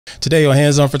Today on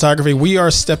Hands On Photography, we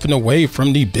are stepping away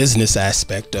from the business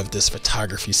aspect of this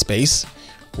photography space.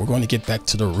 We're going to get back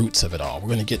to the roots of it all. We're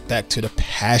going to get back to the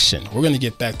passion. We're going to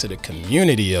get back to the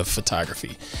community of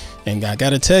photography. And I got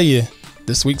to tell you,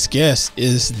 this week's guest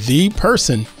is the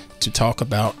person to talk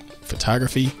about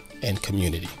photography and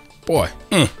community. Boy,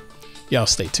 y'all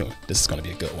stay tuned. This is going to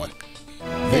be a good one.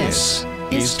 This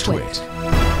is TWiT.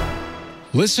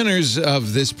 Listeners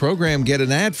of this program get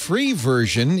an ad-free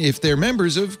version if they're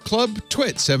members of Club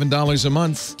TWiT. $7 a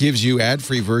month gives you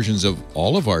ad-free versions of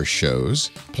all of our shows,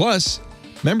 plus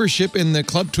membership in the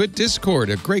Club TWiT Discord,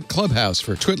 a great clubhouse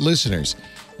for TWiT listeners.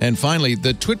 And finally,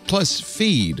 the TWiT Plus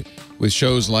feed with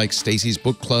shows like Stacy's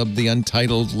Book Club, The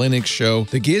Untitled Linux Show,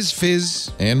 The Giz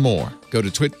Fizz, and more. Go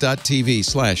to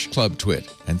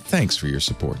twit.tv/clubtwit. And thanks for your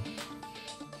support.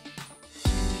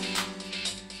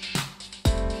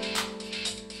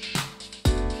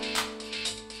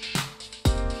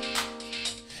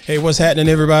 Hey, what's happening,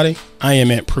 everybody? I am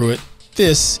Ant Pruitt.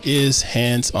 This is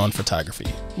Hands On Photography,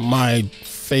 my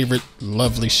favorite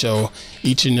lovely show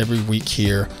each and every week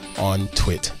here on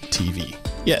TWiT TV.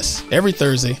 Yes, every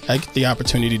Thursday I get the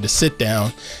opportunity to sit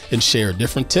down and share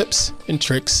different tips and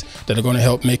tricks that are going to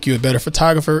help make you a better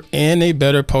photographer and a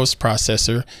better post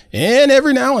processor. And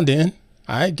every now and then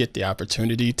I get the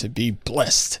opportunity to be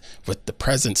blessed with the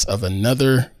presence of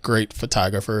another great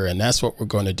photographer, and that's what we're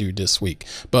going to do this week.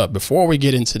 But before we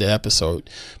get into the episode,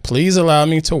 please allow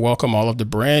me to welcome all of the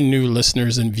brand new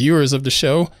listeners and viewers of the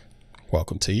show.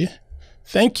 Welcome to you.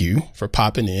 Thank you for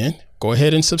popping in. Go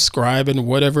ahead and subscribe in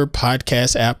whatever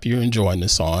podcast app you're enjoying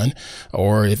this on,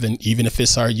 or even if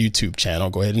it's our YouTube channel,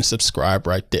 go ahead and subscribe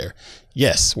right there.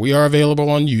 Yes, we are available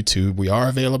on YouTube. We are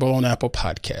available on Apple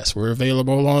Podcasts. We're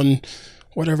available on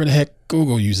whatever the heck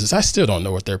Google uses. I still don't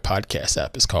know what their podcast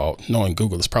app is called. Knowing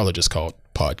Google is probably just called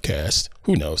Podcast.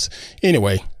 Who knows?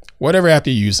 Anyway, whatever app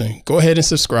you're using, go ahead and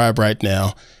subscribe right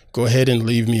now. Go ahead and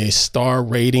leave me a star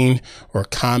rating or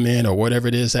comment or whatever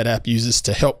it is that app uses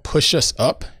to help push us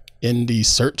up in the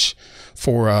search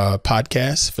for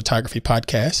podcasts, photography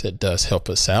podcasts. It does help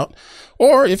us out.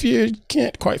 Or if you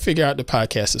can't quite figure out the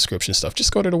podcast description stuff,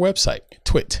 just go to the website,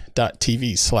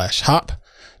 twit.tv/hop.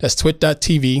 That's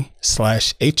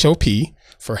twit.tv/HOP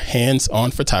for Hands On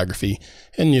Photography.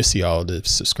 And you'll see all the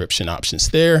subscription options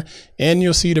there. And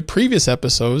you'll see the previous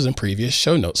episodes and previous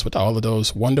show notes with all of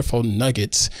those wonderful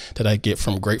nuggets that I get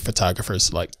from great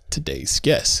photographers like today's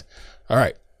guest. All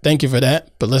right. Thank you for that.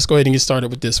 But let's go ahead and get started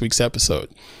with this week's episode.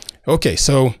 Okay.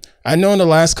 So I know in the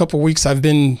last couple of weeks, I've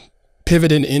been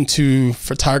pivoting into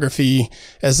photography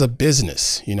as a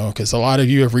business, because a lot of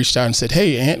you have reached out and said,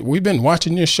 hey, Ant, we've been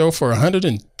watching your show for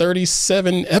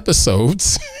 137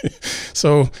 episodes.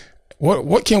 So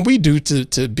what can we do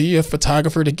to be a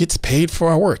photographer that gets paid for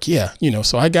our work? Yeah.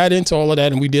 So I got into all of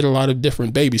that and we did a lot of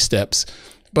different baby steps.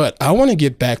 But I want to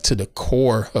get back to the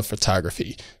core of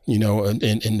photography, and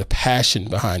the passion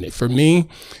behind it. For me,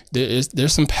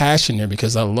 there's some passion there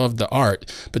because I love the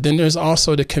art, but then there's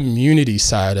also the community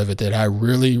side of it that I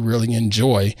really, really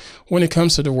enjoy when it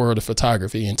comes to the world of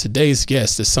photography. And today's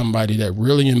guest is somebody that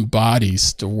really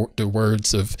embodies the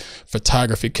words of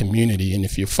photography community. And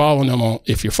if you're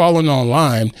following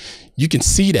online, you can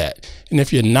see that. And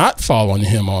if you're not following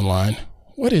him online,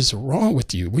 what is wrong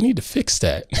with you? We need to fix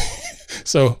that.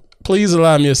 So please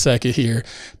allow me a second here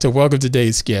to welcome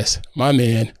today's guest, my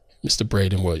man, Mr.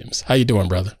 Brayden Williams. How you doing,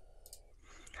 brother?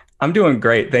 I'm doing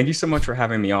great. Thank you so much for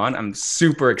having me on. I'm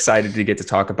super excited to get to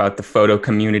talk about the photo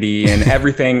community and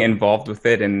everything involved with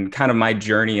it and kind of my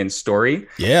journey and story.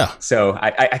 Yeah. So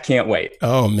I can't wait.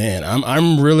 Oh, man.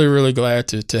 I'm really, really glad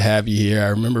to have you here. I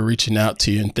remember reaching out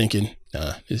to you and thinking,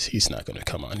 he's not going to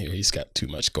come on here. He's got too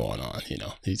much going on.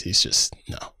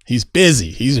 He's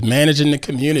busy. He's managing the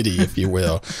community, if you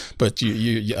will. But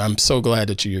I'm so glad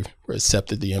that you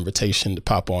accepted the invitation to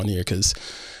pop on here because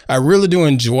I really do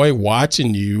enjoy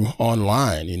watching you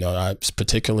online.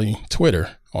 Particularly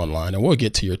Twitter online, and we'll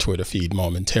get to your Twitter feed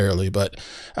momentarily. But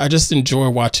I just enjoy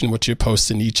watching what you're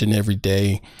posting each and every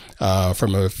day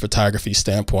from a photography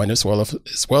standpoint, as well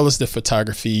as the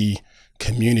photography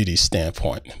community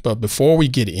standpoint. But before we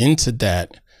get into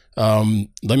that,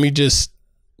 let me just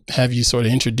have you sort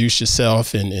of introduce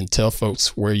yourself and tell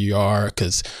folks where you are,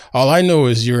 because all I know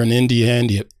is you're an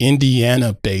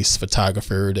Indiana-based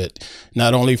photographer that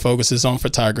not only focuses on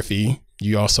photography,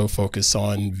 you also focus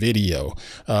on video.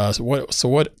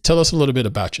 So tell us a little bit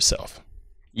about yourself.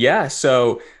 Yeah,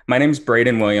 so my name's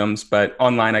Brayden Williams, but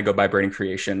online I go by Brayden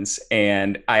Creations,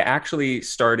 and I actually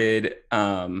started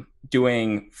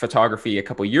doing photography a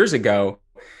couple years ago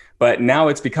But now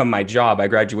it's become my job. I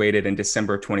graduated in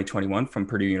December 2021 from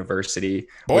Purdue University,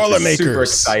 which is super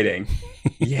exciting.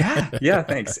 Yeah,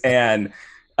 thanks. And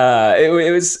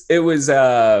it was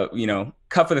you know,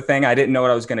 cuff of the thing. I didn't know what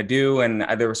I was going to do, and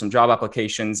there were some job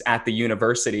applications at the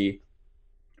university,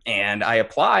 and I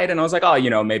applied, and I was like, oh, you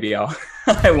know, maybe I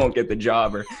won't get the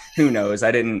job, or who knows.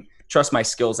 I didn't trust my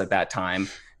skills at that time,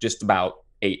 just about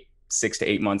 6 to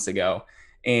 8 months ago.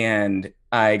 And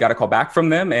I got a call back from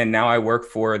them, and now I work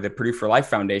for the Purdue for Life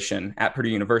Foundation at Purdue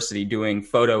University doing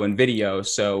photo and video.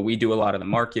 So we do a lot of the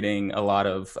marketing, a lot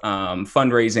of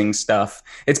fundraising stuff.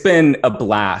 It's been a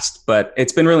blast, but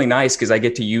it's been really nice because I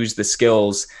get to use the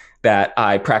skills that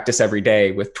I practice every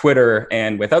day with Twitter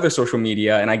and with other social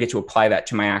media, and I get to apply that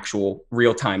to my actual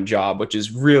real-time job, which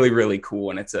is really, really cool,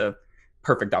 and it's a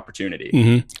perfect opportunity.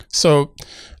 Mm-hmm. So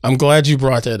I'm glad you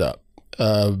brought that up.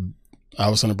 I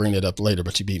was going to bring that up later,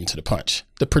 but you beat me to the punch.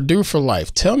 The Purdue for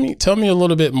Life. Tell me a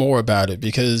little bit more about it,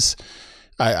 because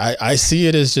I see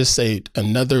it as just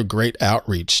another great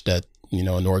outreach that, you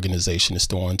know, an organization is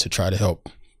doing to try to help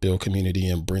build community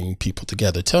and bring people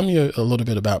together. Tell me a little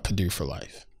bit about Purdue for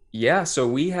Life. Yeah, so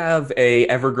we have a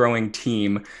ever-growing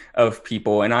team of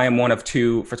people, and I am one of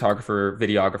 2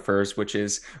 videographers, which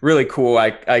is really cool.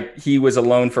 He was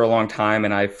alone for a long time,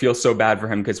 and I feel so bad for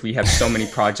him because we have so many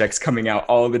projects coming out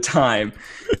all the time.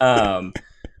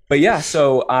 But yeah,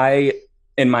 so I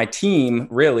and my team,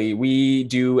 really, we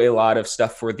do a lot of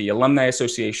stuff for the Alumni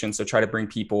Association. So try to bring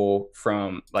people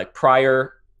from like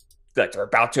prior, that are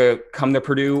about to come to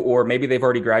Purdue, or maybe they've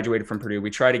already graduated from Purdue. We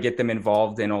try to get them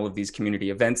involved in all of these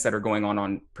community events that are going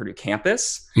on Purdue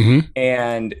campus. Mm-hmm.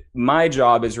 And my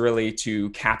job is really to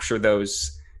capture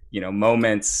those, you know,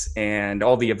 moments and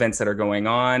all the events that are going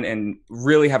on, and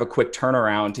really have a quick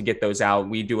turnaround to get those out.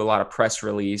 We do a lot of press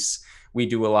release. We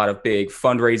do a lot of big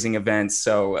fundraising events.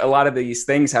 So a lot of these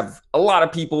things have a lot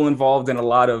of people involved and a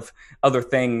lot of other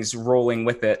things rolling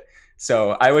with it.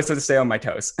 So I always have to stay on my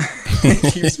toes.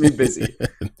 It keeps me busy.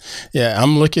 Yeah,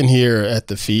 I'm looking here at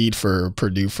the feed for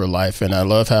Purdue for Life, and I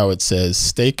love how it says,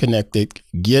 stay connected,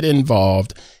 get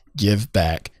involved, give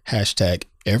back,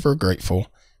 #ever grateful,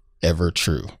 ever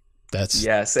true. That's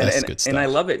good stuff. And I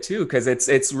love it too, because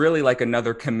it's really like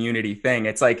another community thing.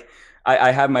 It's like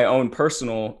I have my own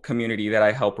personal community that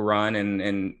I help run,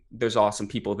 and there's awesome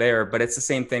people there, but it's the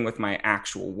same thing with my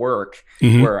actual work,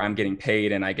 mm-hmm. where I'm getting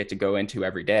paid and I get to go into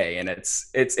every day. And it's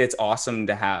awesome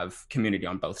to have community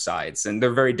on both sides, and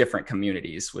they're very different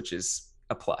communities, which is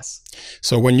a plus.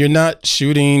 So when you're not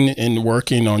shooting and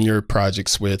working on your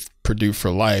projects with Purdue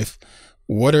for Life,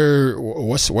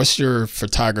 what's your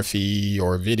photography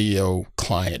or video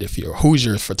client, who's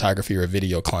your photography or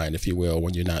video client, if you will,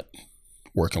 when you're not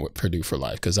working with Purdue for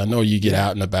Life? Because I know you get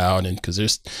out and about, and because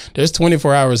there's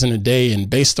 24 hours in a day, and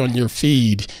based on your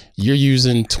feed, you're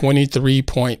using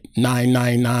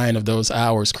 23.999 of those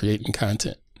hours creating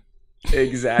content.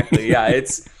 Exactly. Yeah,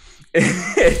 it's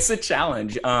a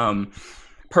challenge.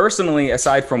 Personally,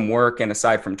 aside from work and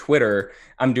aside from Twitter,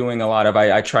 I'm doing a lot of,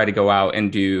 I try to go out and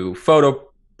do photo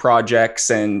projects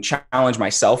and challenge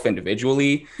myself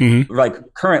individually. Mm-hmm.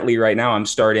 Like currently right now I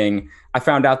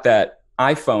found out that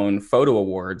iPhone photo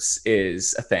awards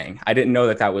is a thing. I didn't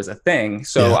know that was a thing.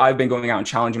 So I've been going out and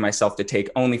challenging myself to take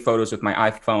only photos with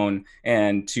my iPhone,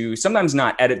 and to sometimes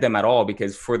not edit them at all,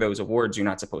 because for those awards, you're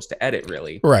not supposed to edit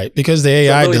really. Right. Because the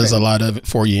AI does a lot of it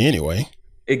for you anyway.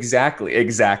 Exactly.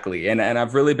 And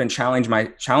I've really been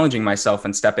challenging myself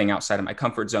and stepping outside of my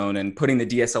comfort zone and putting the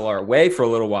DSLR away for a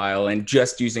little while and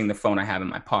just using the phone I have in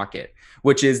my pocket,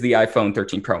 which is the iPhone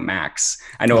 13 Pro Max.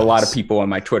 I know a lot of people on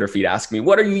my Twitter feed ask me,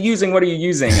 what are you using? What are you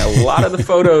using? A lot of the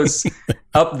photos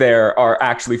up there are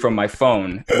actually from my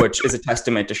phone, which is a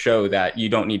testament to show that you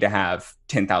don't need to have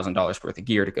 $10,000 worth of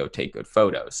gear to go take good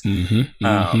photos. Mm-hmm,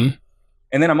 mm-hmm.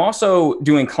 And then I'm also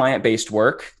doing client-based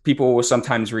work. People will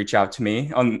sometimes reach out to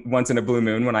me once in a blue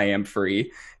moon when I am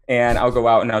free, and I'll go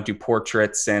out and I'll do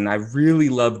portraits. And I really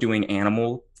love doing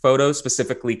animal photos,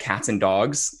 specifically cats and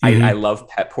dogs. Mm-hmm. I love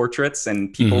pet portraits,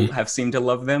 and people mm-hmm. have seemed to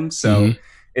love them. So mm-hmm.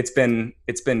 it's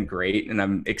been great, and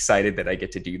I'm excited that I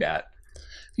get to do that.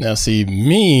 Now, see,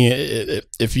 me,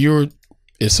 if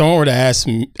someone were to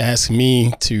ask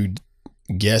me to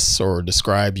guess or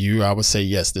describe you, I would say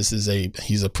yes.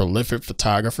 He's a prolific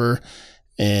photographer,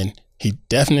 and he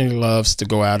definitely loves to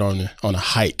go out on a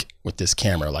hike with this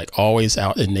camera, like always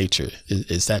out in nature.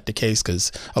 Is that the case?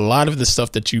 Because a lot of the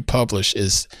stuff that you publish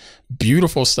is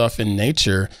beautiful stuff in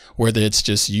nature, whether it's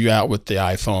just you out with the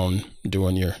iPhone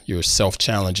doing your self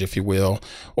challenge, if you will,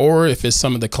 or if it's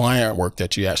some of the client work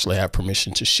that you actually have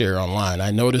permission to share online. I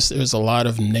noticed there's a lot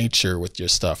of nature with your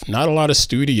stuff, not a lot of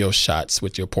studio shots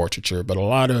with your portraiture, but a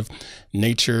lot of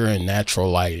nature and natural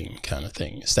lighting kind of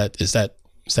thing. Is that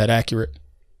accurate?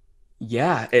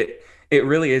 Yeah, it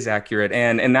really is accurate.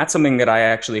 And that's something that I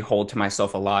actually hold to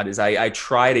myself a lot is I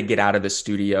try to get out of the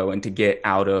studio and to get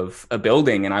out of a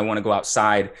building, and I want to go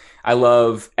outside. I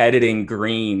love editing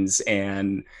greens,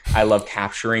 and I love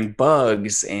capturing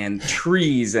bugs and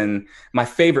trees. And my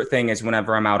favorite thing is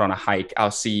whenever I'm out on a hike,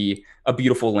 I'll see a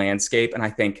beautiful landscape and I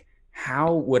think,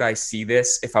 how would I see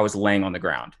this if I was laying on the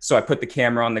ground? So I put the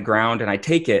camera on the ground and I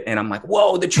take it and I'm like,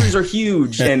 whoa, the trees are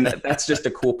huge. And that's just a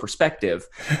cool perspective.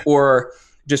 Or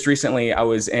just recently, I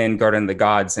was in Garden of the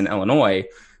Gods in Illinois,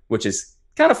 which is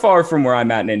kind of far from where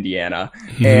I'm at in Indiana.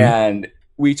 Mm-hmm. And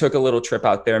we took a little trip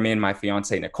out there, me and my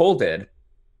fiance, Nicole, did.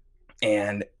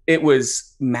 And it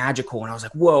was magical. And I was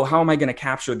like, whoa, how am I going to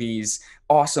capture these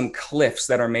awesome cliffs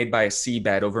that are made by a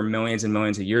seabed over millions and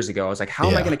millions of years ago? I was like, how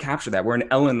am I going to capture that? We're in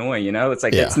Illinois, you know, it's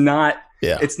like, it's not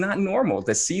normal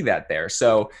to see that there.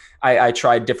 So I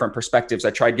tried different perspectives.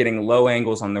 I tried getting low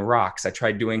angles on the rocks. I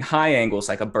tried doing high angles,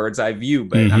 like a bird's eye view,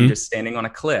 but I'm just standing on a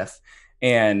cliff.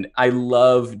 And I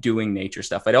love doing nature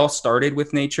stuff. It all started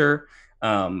with nature.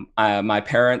 My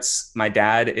parents, my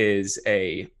dad is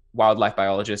a wildlife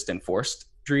biologist and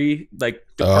forestry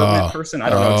department person. I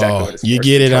don't know exactly what it's. You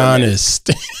get it honest.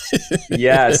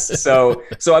 Yes. So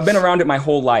I've been around it my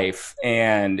whole life,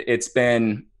 and it's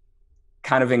been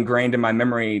kind of ingrained in my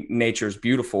memory. Nature's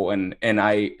beautiful, and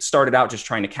I started out just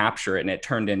trying to capture it, and it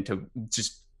turned into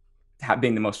just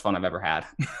being the most fun I've ever had.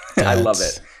 I love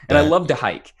it, and I love to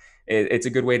hike. It's a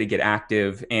good way to get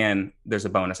active, and there's a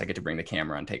bonus. I get to bring the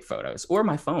camera and take photos, or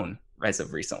my phone as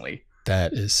of recently.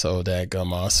 That is so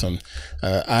dadgum awesome.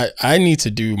 I need to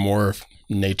do more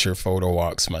nature photo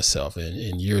walks myself,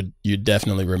 and you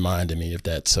definitely reminded me of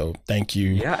that. So thank you.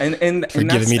 Yeah, and for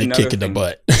giving me the kick in the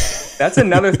butt. That's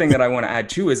another thing that I want to add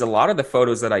too, is a lot of the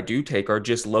photos that I do take are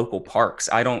just local parks.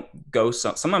 I don't go,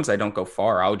 sometimes I don't go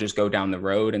far. I'll just go down the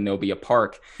road and there'll be a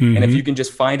park. Mm-hmm. And if you can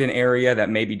just find an area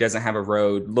that maybe doesn't have a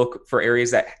road, look for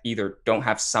areas that either don't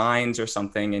have signs or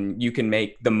something, and you can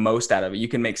make the most out of it. You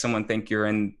can make someone think you're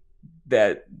in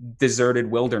that deserted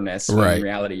wilderness, when in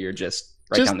reality you're just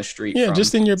down the street. Yeah,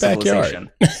 just in your backyard.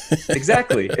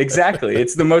 Exactly.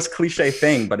 It's the most cliche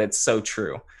thing, but it's so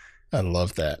true. I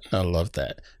love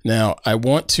that. Now, I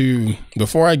want to,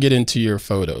 before I get into your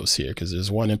photos here, because there's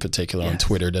one in particular on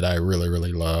Twitter that I really,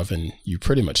 really love, and you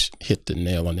pretty much hit the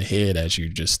nail on the head as you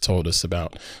just told us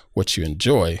about what you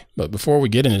enjoy. But before we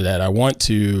get into that, I want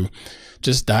to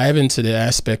just dive into the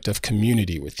aspect of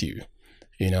community with you.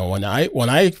 You know, when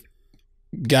I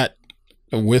got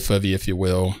a whiff of you, if you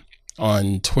will,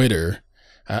 on Twitter,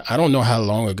 I don't know how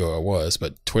long ago it was,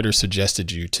 but Twitter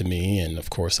suggested you to me. And of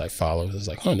course I followed. I was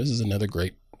like, oh, this is another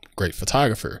great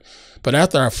photographer. But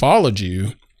after I followed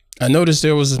you, I noticed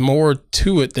there was more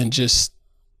to it than just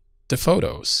the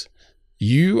photos.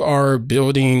 You are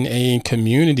building a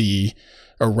community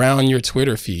around your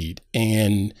Twitter feed,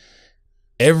 and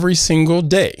every single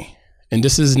day, and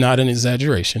this is not an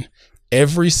exaggeration,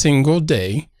 every single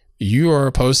day you are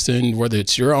posting, whether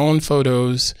it's your own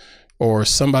photos or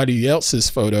somebody else's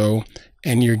photo,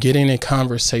 and you're getting a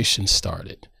conversation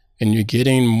started, and you're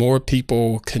getting more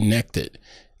people connected.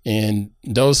 And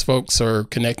those folks are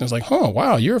connecting. It's like, oh,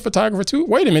 wow, you're a photographer too?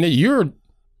 Wait a minute,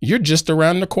 you're just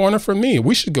around the corner from me.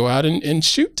 We should go out and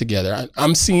shoot together.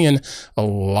 I'm seeing a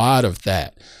lot of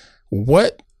that.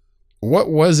 What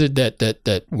was it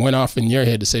that went off in your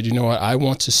head to say, you know what, I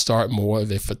want to start more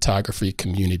of a photography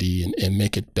community and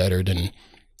make it better than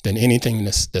anything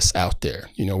that's out there?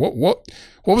 You know, what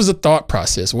was the thought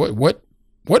process? What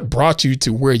brought you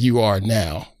to where you are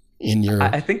now in your?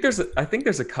 I think there's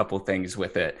a couple things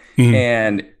with it. Mm-hmm.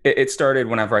 And it started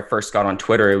whenever I first got on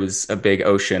Twitter. It was a big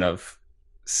ocean of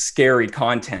scary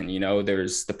content. You know,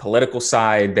 there's the political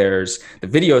side, there's the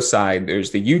video side, there's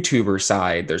the YouTuber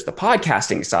side, there's the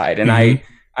podcasting side. And mm-hmm.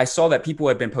 I saw that people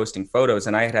had been posting photos,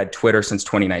 and I had Twitter since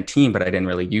 2019, but I didn't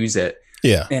really use it.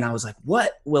 Yeah. And I was like,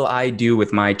 what will I do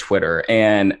with my Twitter?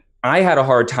 And I had a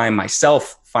hard time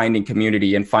myself finding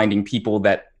community and finding people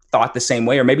that thought the same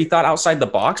way, or maybe thought outside the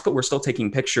box, but we're still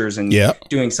taking pictures and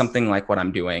doing something like what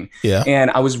I'm doing. Yeah.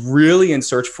 And I was really in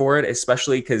search for it,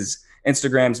 especially because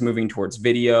Instagram's moving towards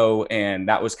video. And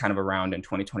that was kind of around in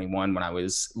 2021 when I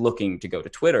was looking to go to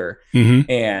Twitter.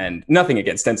 And nothing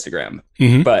against Instagram,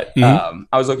 but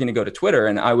I was looking to go to Twitter,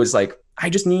 and I was like, I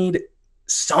just need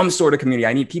some sort of community.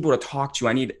 I need people to talk to.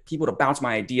 I need people to bounce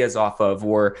my ideas off of,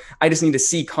 or I just need to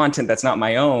see content that's not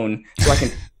my own so I can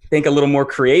think a little more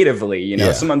creatively. You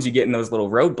know, sometimes you get in those little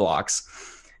roadblocks.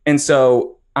 And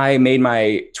so I made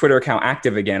my Twitter account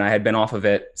active again. I had been off of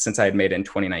it since I had made it in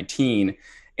 2019.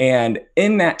 And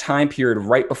in that time period,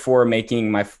 right before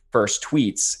making my first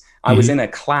tweets, I was in a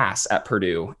class at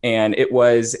Purdue, and it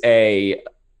was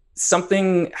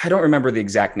something, I don't remember the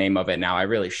exact name of it now. I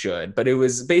really should, but it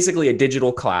was basically a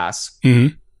digital class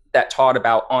that taught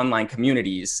about online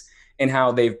communities and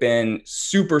how they've been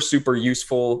super, super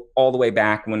useful all the way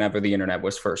back whenever the internet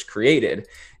was first created.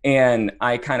 And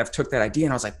I kind of took that idea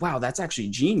and I was like, wow, that's actually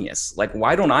genius. Like,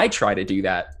 why don't I try to do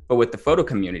that, but with the photo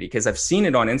community? Because I've seen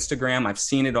it on Instagram, I've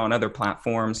seen it on other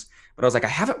platforms, but I was like, I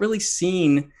haven't really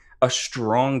seen a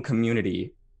strong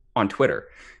community on Twitter.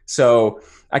 So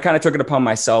I kind of took it upon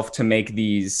myself to make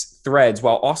these threads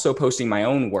while also posting my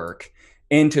own work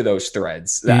into those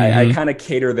threads. I kind of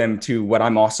cater them to what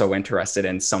I'm also interested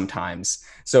in sometimes.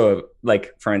 So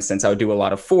like, for instance, I would do a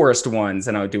lot of forest ones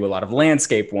and I would do a lot of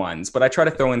landscape ones, but I try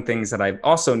to throw in things that I'm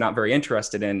also not very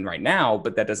interested in right now,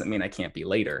 but that doesn't mean I can't be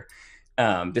later,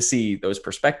 to see those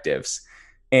perspectives.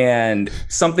 And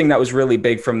something that was really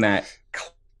big from that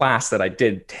class that I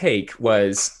did take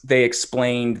was they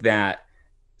explained that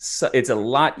it's a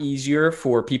lot easier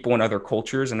for people in other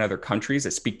cultures and other countries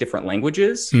that speak different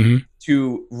languages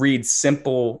to read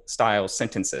simple style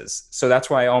sentences. So that's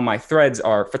why all my threads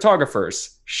are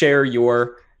photographers, share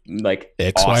your like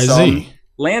XYZ awesome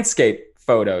landscape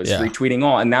photos, retweeting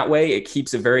all. And that way it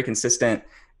keeps a very consistent,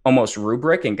 almost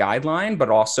rubric and guideline, but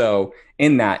also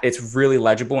in that it's really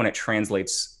legible and it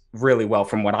translates really well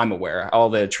from what I'm aware.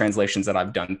 All the translations that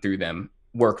I've done through them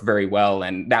work very well,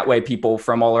 and that way people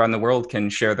from all around the world can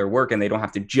share their work and they don't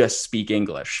have to just speak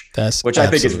English, which I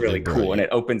think is really cool, and it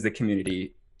opens the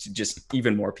community to just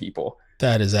even more people.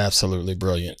 That is absolutely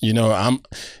brilliant. You know,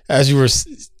 as you were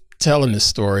telling this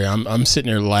story, I'm sitting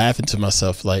there laughing to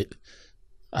myself like,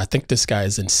 I think this guy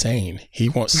is insane. He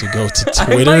wants to go to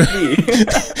Twitter.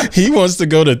 He wants to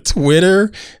go to Twitter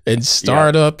and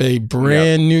start up a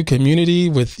brand new community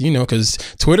with, you know, because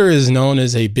Twitter is known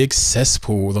as a big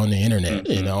cesspool on the internet,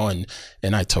 you know,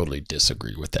 and I totally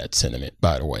disagree with that sentiment,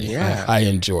 by the way. I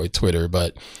enjoy Twitter,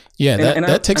 but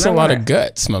that takes a lot of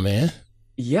guts, my man.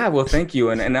 Yeah, well, thank you.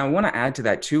 And I want to add to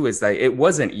that too, is that it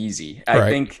wasn't easy. I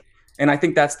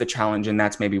think that's the challenge, and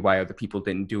that's maybe why other people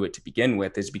didn't do it to begin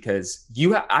with, is because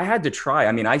I had to try.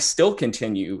 I mean, I still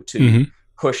continue to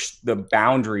push the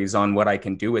boundaries on what I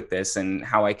can do with this and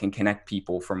how I can connect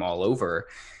people from all over.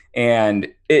 And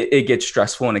it gets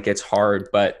stressful and it gets hard.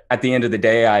 But at the end of the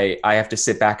day, I have to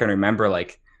sit back and remember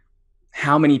like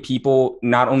how many people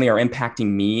not only are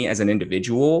impacting me as an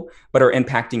individual, but are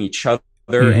impacting each other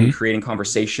and creating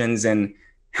conversations, and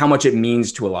how much it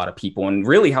means to a lot of people, and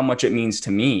really how much it means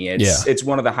to me. It's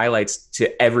one of the highlights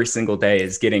to every single day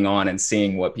is getting on and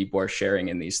seeing what people are sharing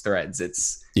in these threads.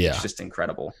 It's just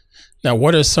incredible. Now,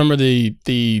 what are some of the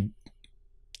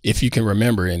if you can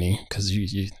remember any, because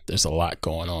you there's a lot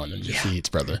going on in your feeds,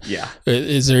 brother.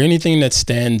 Is there anything that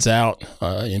stands out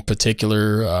in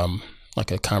particular,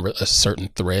 like a certain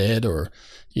thread, or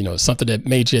you know, something that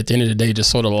made you at the end of the day just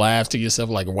sort of laugh to yourself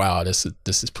like, wow, this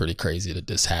is pretty crazy that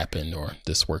this happened or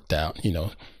this worked out, you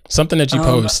know, something that you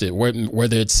posted,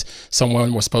 whether it's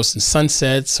someone was posting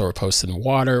sunsets or posting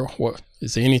water,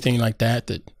 is there anything like that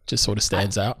just sort of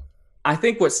stands out? I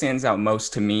think what stands out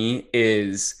most to me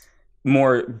is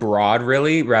more broad,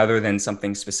 really, rather than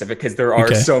something specific, because there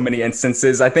are so many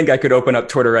instances. I think I could open up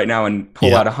Twitter right now and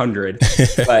pull out 100,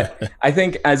 but I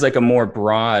think as like a more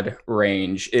broad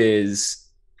range is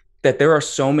that there are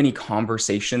so many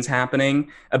conversations happening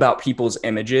about people's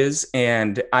images.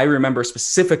 And I remember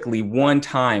specifically one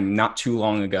time not too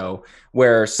long ago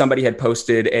where somebody had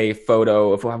posted a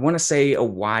photo of, I want to say, a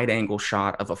wide angle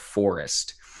shot of a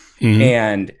forest.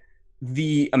 And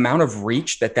the amount of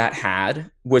reach that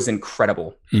had was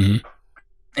incredible. And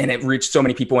it reached so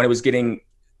many people, and it was getting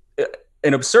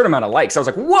an absurd amount of likes. I was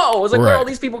like, whoa, I was like, where all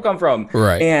these people come from?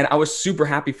 And I was super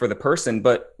happy for the person.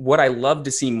 But what I loved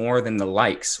to see more than the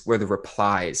likes were the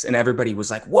replies. And everybody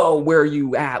was like, whoa, where are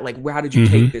you at? Like, how did you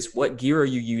take this? What gear are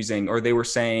you using? Or they were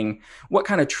saying, what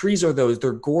kind of trees are those?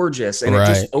 They're gorgeous. And it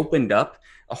just opened up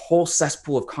a whole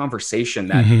cesspool of conversation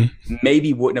that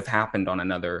maybe wouldn't have happened on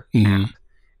another app.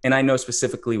 And I know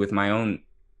specifically with my own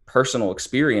personal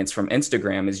experience from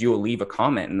Instagram is you will leave a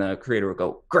comment and the creator will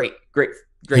go, great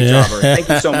great job, or thank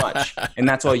you so much. And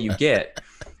that's all you get.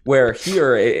 Where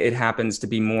here it happens to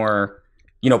be more,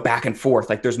 back and forth.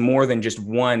 Like there's more than just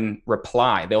one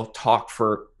reply. They'll talk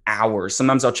for hours.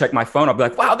 Sometimes I'll check my phone. I'll be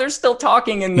like, wow, they're still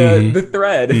talking in the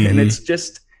thread. And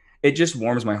it just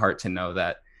warms my heart to know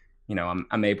that,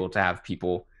 I'm able to have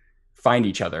people find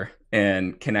each other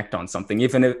and connect on something,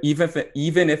 even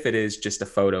if it is just a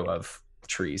photo of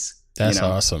trees. That's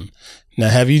awesome. Now,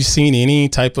 have you seen any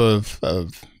type of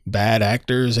bad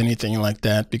actors, anything like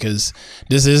that? Because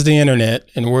this is the internet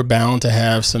and we're bound to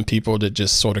have some people that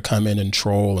just sort of come in and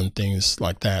troll and things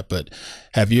like that. But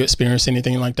have you experienced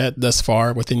anything like that thus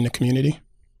far within the community?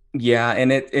 Yeah.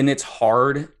 And it's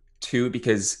hard too,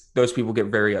 because those people get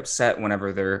very upset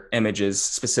whenever their images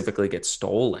specifically get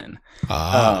stolen.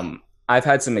 I've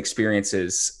had some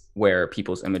experiences where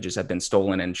people's images have been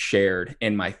stolen and shared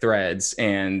in my threads,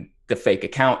 and the fake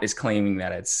account is claiming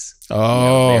that it's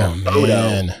their photo.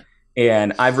 Man.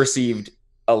 And I've received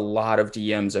a lot of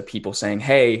DMs of people saying,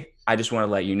 hey, I just want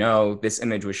to let you know this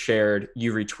image was shared.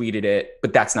 You retweeted it,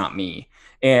 but that's not me.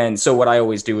 And so what I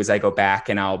always do is I go back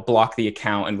and I'll block the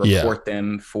account and report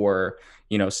them for,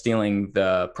 stealing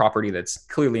the property that's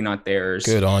clearly not theirs.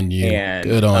 Good on you. And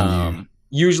good on you.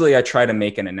 Usually I try to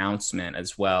make an announcement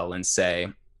as well and say,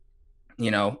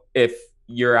 if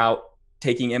you're out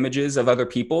taking images of other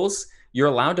people's, you're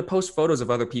allowed to post photos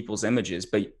of other people's images,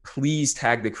 but please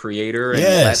tag the creator and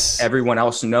let everyone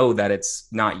else know that it's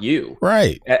not you.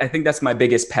 Right. I think that's my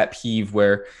biggest pet peeve,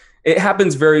 where it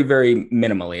happens very, very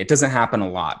minimally. It doesn't happen a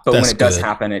lot, but when it does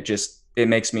happen, it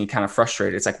makes me kind of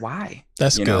frustrated. It's like, why?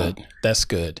 That's good. That's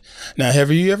good. Now, have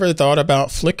you ever thought about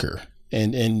Flickr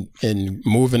and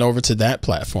moving over to that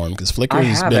platform? Because Flickr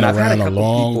has been around a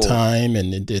long time,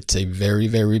 and it's a very,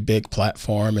 very big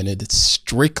platform, and it's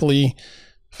strictly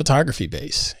photography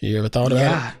based. You ever thought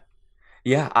about it?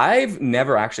 Yeah, I've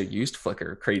never actually used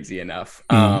Flickr, crazy enough.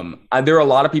 There are a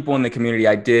lot of people in the community.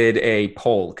 I did a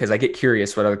poll because I get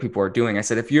curious what other people are doing. I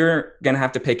said, if you're going to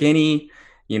have to pick any,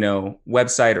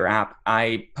 website or app,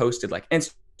 I posted like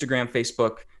Instagram,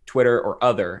 Facebook, Twitter, or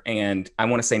other. And I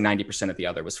want to say 90% of the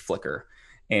other was Flickr.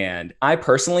 And I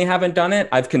personally haven't done it.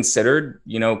 I've considered,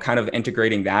 kind of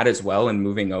integrating that as well and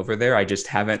moving over there. I just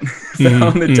haven't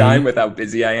found the time with how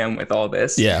busy I am with all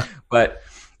this. Yeah. But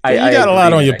you got a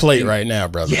lot on your plate right now,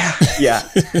 brother. Yeah.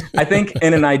 I think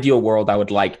in an ideal world, I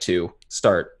would like to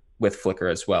start with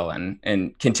Flickr as well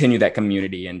and continue that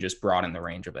community and just broaden the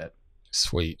range of it.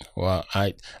 Sweet. Well,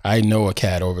 I know a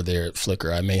cat over there at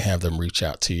Flickr. I may have them reach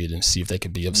out to you and see if they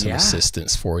could be of some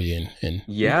assistance for you. And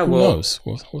who knows?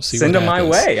 We'll see. Send them my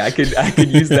way. I could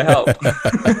use the help.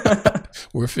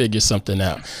 We'll figure something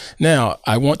out. Now,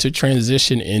 I want to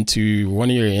transition into one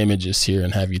of your images here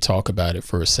and have you talk about it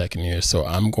for a second here. So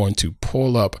I'm going to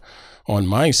pull up on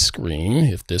my screen,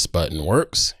 if this button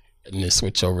works, and then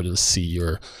switch over to see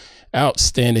your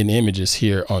outstanding images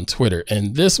here on Twitter.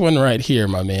 And this one right here,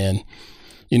 my man,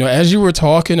 as you were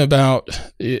talking about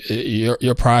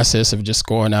your process of just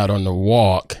going out on the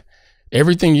walk,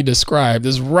 everything you described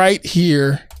is right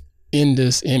here in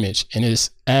this image, and it's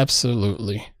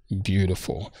absolutely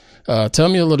beautiful. Tell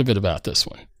me a little bit about this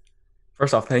one.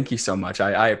 First off, thank you so much.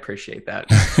 I appreciate that.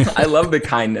 I love the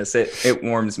kindness. It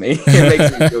warms me. It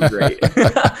makes me feel great.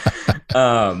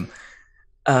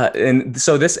 And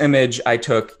so this image I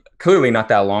took clearly not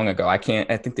that long ago. I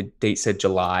think the date said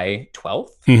July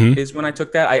 12th is when I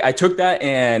took that. I took that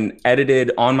and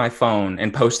edited on my phone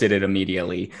and posted it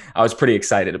immediately. I was pretty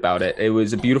excited about it. It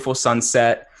was a beautiful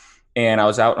sunset, and I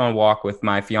was out on a walk with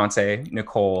my fiance,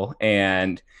 Nicole,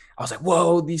 and I was like,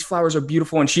 whoa, these flowers are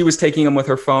beautiful. And she was taking them with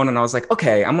her phone. And I was like,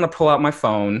 okay, I'm going to pull out my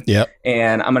phone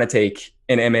and I'm going to take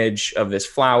an image of this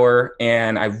flower.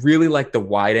 And I really like the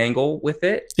wide angle with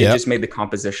it. It just made the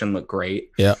composition look great.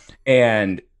 Yeah.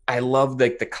 And I love the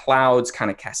clouds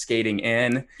kind of cascading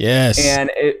in. Yes.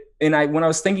 And when I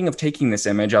was thinking of taking this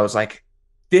image, I was like,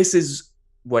 this is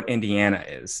what Indiana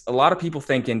is. A lot of people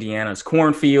think Indiana is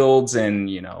cornfields and,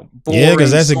 boring, because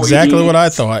that's exactly what I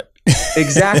thought.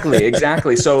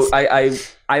 Exactly. So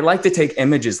I like to take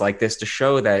images like this to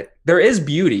show that there is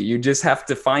beauty. You just have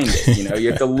to find it. You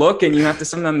have to look, and you have to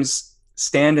sometimes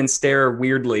stand and stare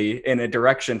weirdly in a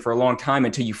direction for a long time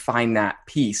until you find that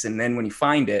piece. And then when you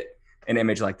find it, an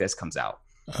image like this comes out.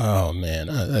 Oh man.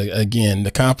 Again,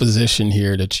 the composition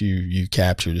here that you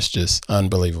captured is just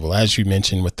unbelievable. As you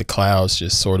mentioned, with the clouds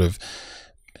just sort of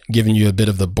giving you a bit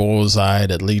of the bullseye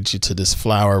that leads you to this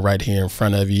flower right here in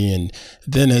front of you. And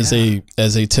then as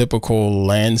a typical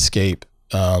landscape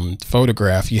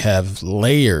photograph, you have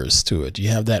layers to it. You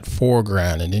have that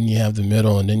foreground, and then you have the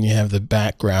middle, and then you have the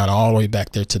background all the way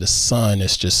back there to the sun.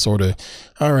 It's just sort of,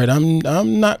 all right,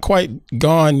 I'm not quite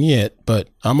gone yet, but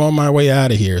I'm on my way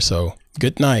out of here. So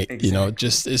good night. Exactly. You know,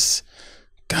 just it's,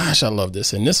 gosh, I love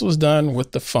this. And this was done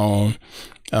with the phone.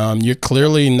 You're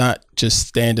clearly not just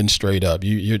standing straight up.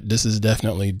 This is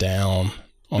definitely down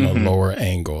on a lower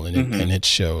angle, and it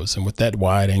shows. And with that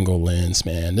wide angle lens,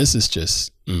 man, this is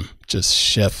just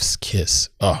chef's kiss.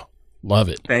 Oh, love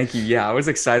it. Thank you. Yeah, I was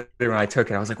excited when I took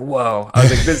it. I was like, whoa. I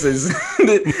was like, this is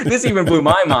this even blew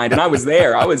my mind, and I was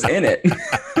there. I was in it.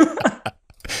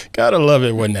 Gotta love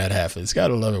it when that happens.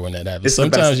 Gotta love it when that happens.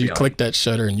 Sometimes you click that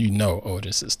shutter and you know, oh,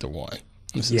 this is the one.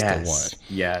 This is the one.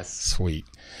 Yes. Sweet.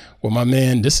 Well, my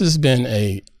man, this has been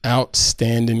a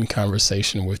outstanding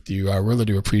conversation with you. I really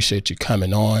do appreciate you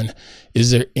coming on. Is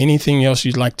there anything else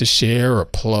you'd like to share or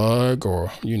plug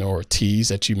or, you know, or tease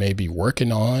that you may be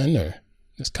working on or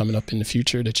is coming up in the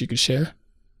future that you could share?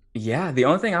 Yeah, the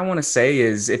only thing I want to say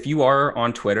is if you are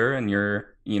on Twitter and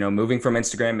you're, you know, moving from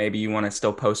Instagram, maybe you want to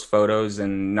still post photos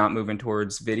and not moving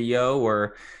towards video,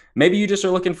 or maybe you just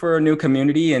are looking for a new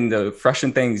community and to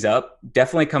freshen things up,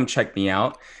 definitely come check me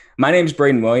out. My name's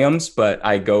Brayden Williams, but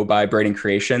I go by Brayden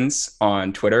Creations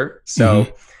on Twitter. So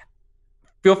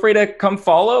feel free to come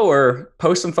follow or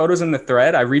post some photos in the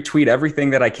thread. I retweet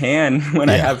everything that I can when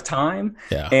I have time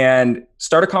and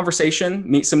start a conversation,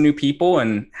 meet some new people,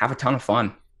 and have a ton of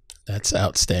fun. That's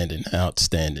outstanding.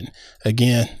 Outstanding.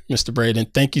 Again, Mr.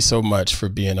 Brayden, thank you so much for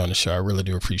being on the show. I really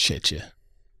do appreciate you.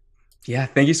 Yeah,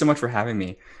 thank you so much for having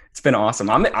me. It's been awesome.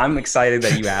 I'm excited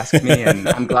that you asked me, and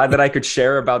I'm glad that I could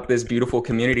share about this beautiful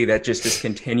community that just is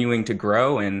continuing to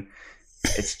grow, and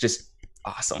it's just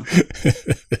awesome.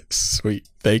 Sweet.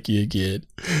 Thank you again.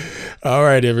 All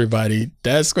right, everybody.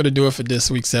 That's going to do it for this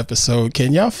week's episode.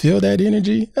 Can y'all feel that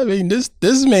energy? I mean, this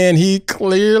man, he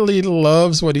clearly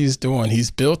loves what he's doing.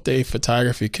 He's built a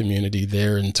photography community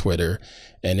there in Twitter,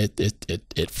 and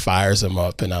it fires him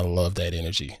up, and I love that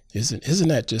energy. Isn't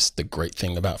that just the great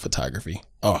thing about photography?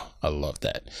 Oh, I love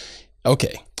that.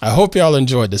 Okay. I hope y'all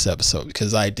enjoyed this episode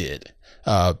because I did.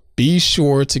 Be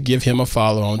sure to give him a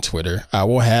follow on Twitter. I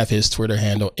will have his Twitter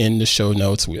handle in the show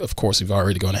notes. Of course, we've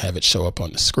already going to have it show up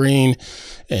on the screen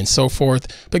and so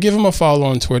forth, but give him a follow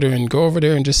on Twitter and go over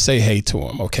there and just say hey to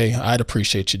him. Okay. I'd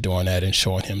appreciate you doing that and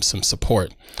showing him some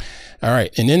support. All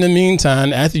right. And in the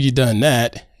meantime, after you've done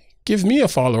that, give me a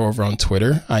follow over on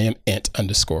Twitter. I am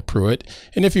Ant_Pruitt.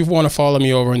 And if you want to follow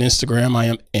me over on Instagram, I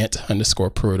am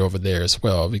Ant_Pruitt over there as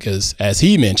well, because as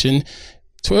he mentioned,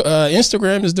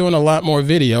 Instagram is doing a lot more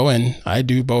video, and I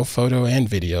do both photo and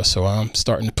video. So I'm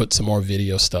starting to put some more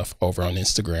video stuff over on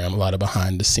Instagram, a lot of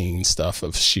behind the scenes stuff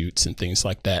of shoots and things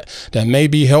like that may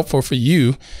be helpful for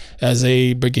you as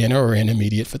a beginner or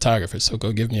intermediate photographer. So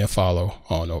go give me a follow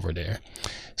on over there.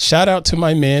 Shout out to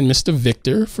my man, Mr.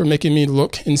 Victor, for making me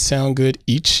look and sound good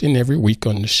each and every week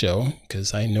on the show,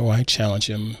 because I know I challenge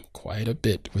him quite a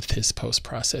bit with his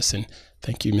post-processing.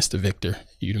 Thank you, Mr. Victor.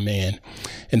 You the man.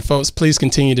 And folks, please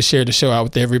continue to share the show out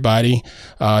with everybody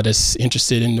that's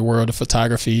interested in the world of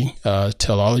photography.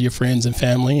 Tell all of your friends and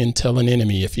family, and tell an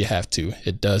enemy if you have to.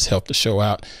 It does help the show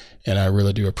out, and I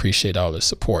really do appreciate all the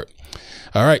support.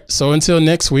 All right, so until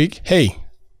next week, hey,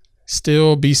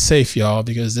 still be safe, y'all,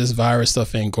 because this virus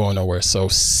stuff ain't going nowhere. So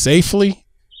safely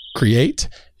create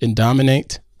and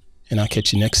dominate, and I'll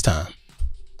catch you next time.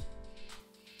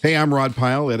 Hey, I'm Rod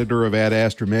Pyle, editor of Ad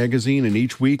Astra Magazine, and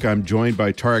each week I'm joined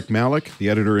by Tariq Malik, the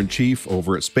editor-in-chief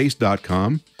over at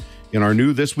Space.com, in our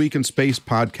new This Week in Space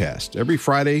podcast. Every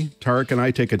Friday, Tariq and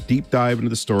I take a deep dive into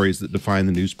the stories that define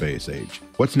the new space age.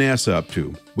 What's NASA up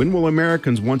to? When will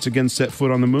Americans once again set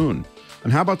foot on the moon?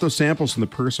 And how about those samples from the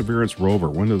Perseverance rover?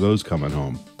 When are those coming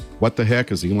home? What the heck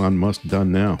has Elon Musk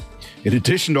done now? In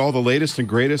addition to all the latest and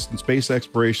greatest in space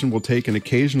exploration, we'll take an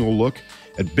occasional look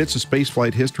at bits of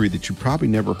spaceflight history that you probably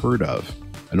never heard of,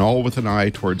 and all with an eye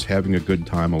towards having a good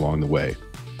time along the way.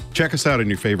 Check us out on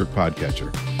your favorite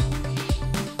podcatcher.